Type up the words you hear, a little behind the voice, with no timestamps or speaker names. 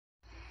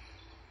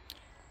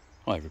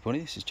Hi everybody,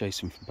 this is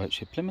Jason from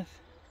Boatshed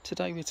Plymouth.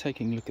 Today we're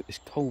taking a look at this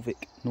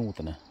Colvic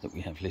Northerner that we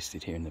have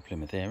listed here in the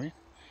Plymouth area.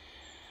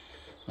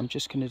 I'm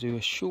just going to do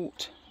a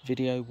short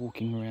video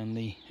walking around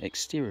the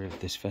exterior of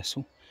this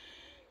vessel,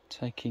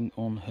 taking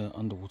on her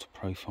underwater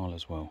profile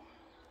as well.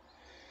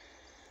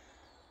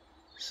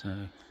 So,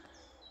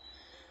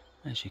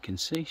 as you can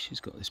see, she's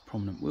got this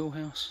prominent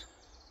wheelhouse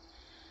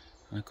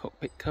and a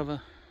cockpit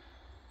cover,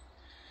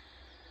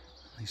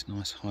 these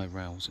nice high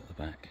rails at the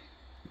back.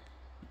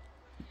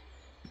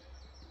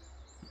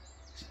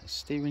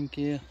 Steering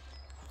gear,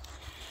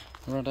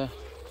 rudder,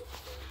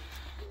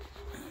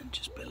 and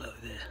just below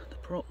there the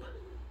prop.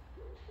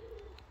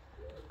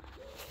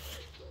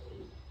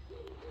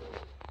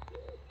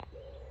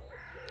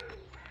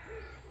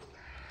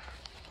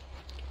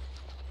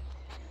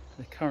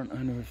 The current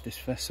owner of this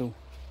vessel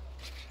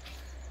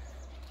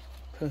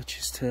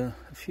purchased her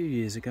a few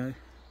years ago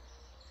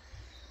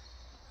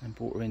and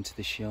brought her into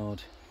this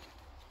yard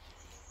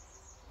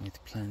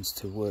with plans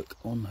to work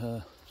on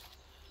her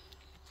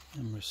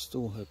and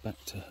restore her back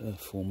to her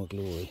former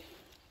glory.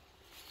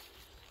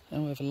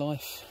 However,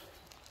 life,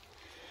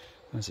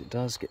 as it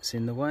does, gets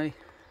in the way,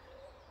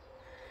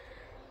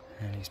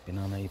 and he's been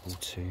unable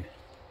to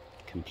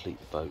complete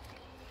the boat.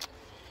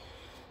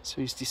 So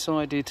he's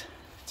decided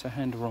to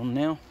hand her on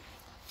now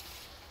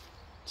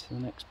to the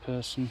next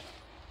person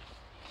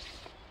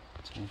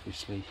to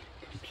obviously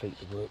complete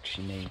the work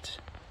she needs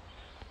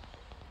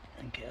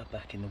and get her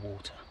back in the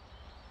water.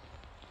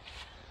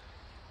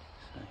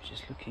 So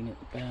just looking at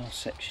the bow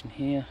section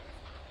here,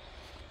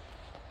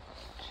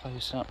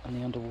 close up on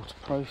the underwater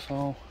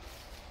profile.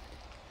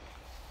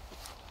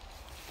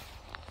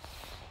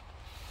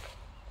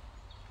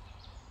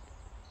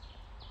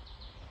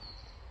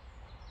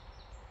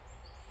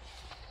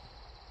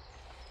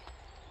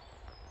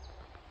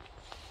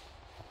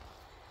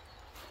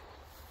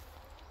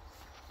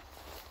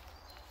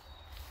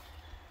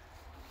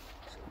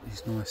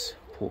 These nice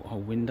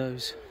porthole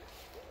windows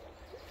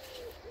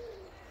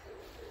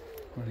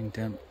running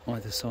down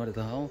either side of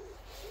the hull,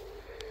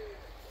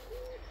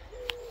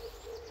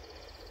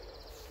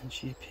 and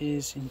she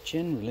appears in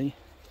generally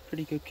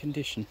pretty good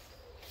condition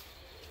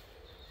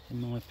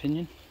in my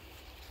opinion.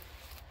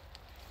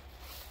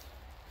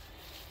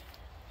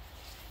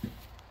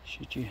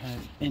 Should you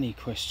have any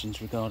questions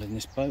regarding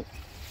this boat,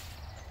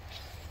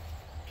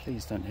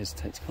 please don't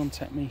hesitate to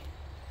contact me,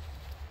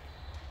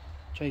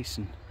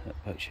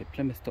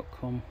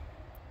 Jason@boatshedplymouth.com.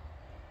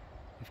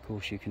 Of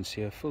course, you can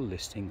see a full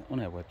listing on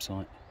our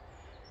website,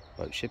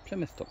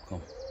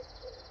 boatshedplymouth.com.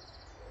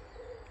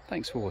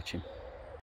 Thanks for watching.